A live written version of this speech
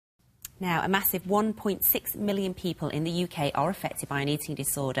Now, a massive 1.6 million people in the UK are affected by an eating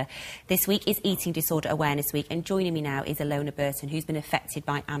disorder. This week is Eating Disorder Awareness Week, and joining me now is Ilona Burton, who's been affected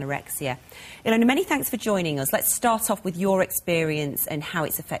by anorexia. Ilona, many thanks for joining us. Let's start off with your experience and how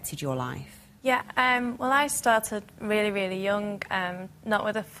it's affected your life. Yeah, well, I started really, really young, not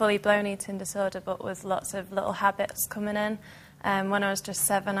with a fully blown eating disorder, but with lots of little habits coming in. When I was just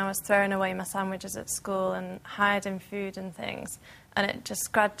 7, I was throwing away my sandwiches at school and hiding food and things. And it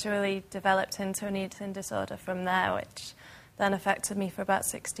just gradually developed into an eating disorder from there, which then affected me for about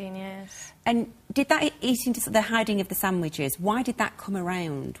 16 years. And did that eating disorder, the hiding of the sandwiches, why did that come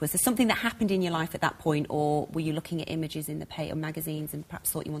around? Was there something that happened in your life at that point, or were you looking at images in the paper magazines and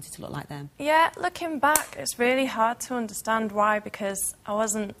perhaps thought you wanted to look like them? Yeah, looking back, it's really hard to understand why, because I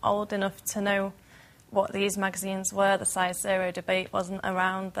wasn't old enough to know what these magazines were. The size 0 debate wasn't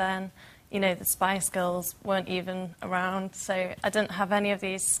around then. You know, the Spice Girls weren't even around, so I didn't have any of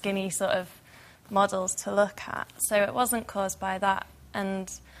these skinny sort of models to look at. So it wasn't caused by that. And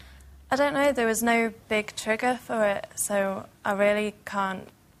I don't know, there was no big trigger for it, so I really can't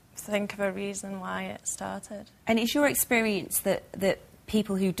think of a reason why it started. And it's your experience that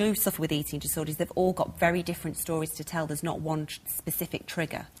people who do suffer with eating disorders, they've all got very different stories to tell. There's not one specific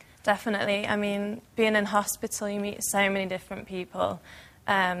trigger. Definitely. I mean, being in hospital, you meet so many different people.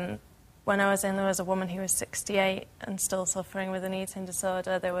 When I was in, there was a woman who was 68 and still suffering with an eating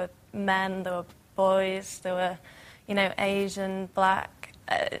disorder. There were men, there were boys, there were, you know, Asian, black.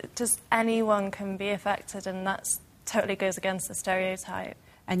 Just anyone can be affected, and that totally goes against the stereotype.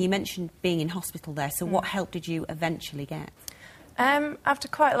 And you mentioned being in hospital there, so what help did you eventually get? After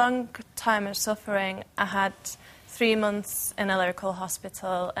quite a long time of suffering, I had 3 months in a local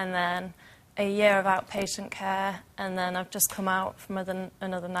hospital and then a year of outpatient care, and then I've just come out from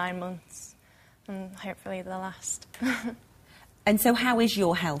another 9 months, and hopefully the last. And so how is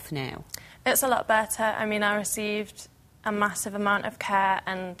your health now? It's a lot better. I mean, I received a massive amount of care,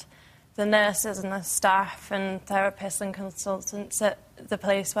 and the nurses and the staff and therapists and consultants at the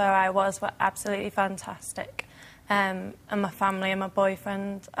place where I was were absolutely fantastic. And my family and my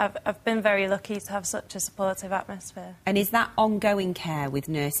boyfriend, I've been very lucky to have such a supportive atmosphere. And is that ongoing care with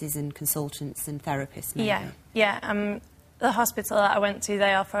nurses and consultants and therapists now? Yeah. The hospital that I went to,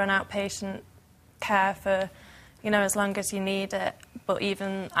 they offer an outpatient care for, you know, as long as you need it. But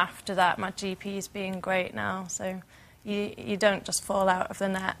even after that, my GP's being great now, so you don't just fall out of the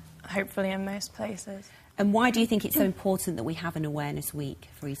net, hopefully, in most places. And why do you think it's so important that we have an awareness week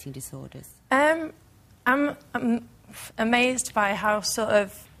for eating disorders? I'm amazed by how sort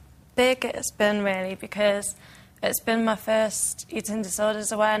of big it's been, really, because it's been my first Eating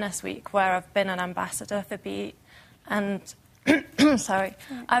Disorders Awareness Week where I've been an ambassador for BEAT. And, sorry,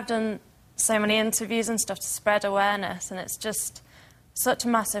 I've done so many interviews and stuff to spread awareness, and it's just such a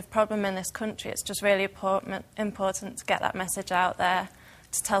massive problem in this country. It's just really important to get that message out there,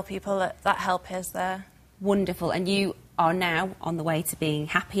 to tell people that help is there. Wonderful. And you are now on the way to being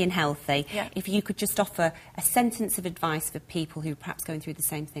happy and healthy. Yeah. If you could just offer a sentence of advice for people who are perhaps going through the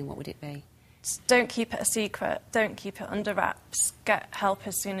same thing, what would it be? Just don't keep it a secret. Don't keep it under wraps. Get help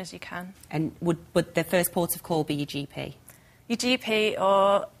as soon as you can. And would the first port of call be your GP? Your GP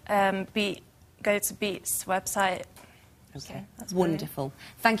or go to BEAT's website. Okay, So that's wonderful.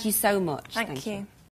 Thank you so much. Thank you.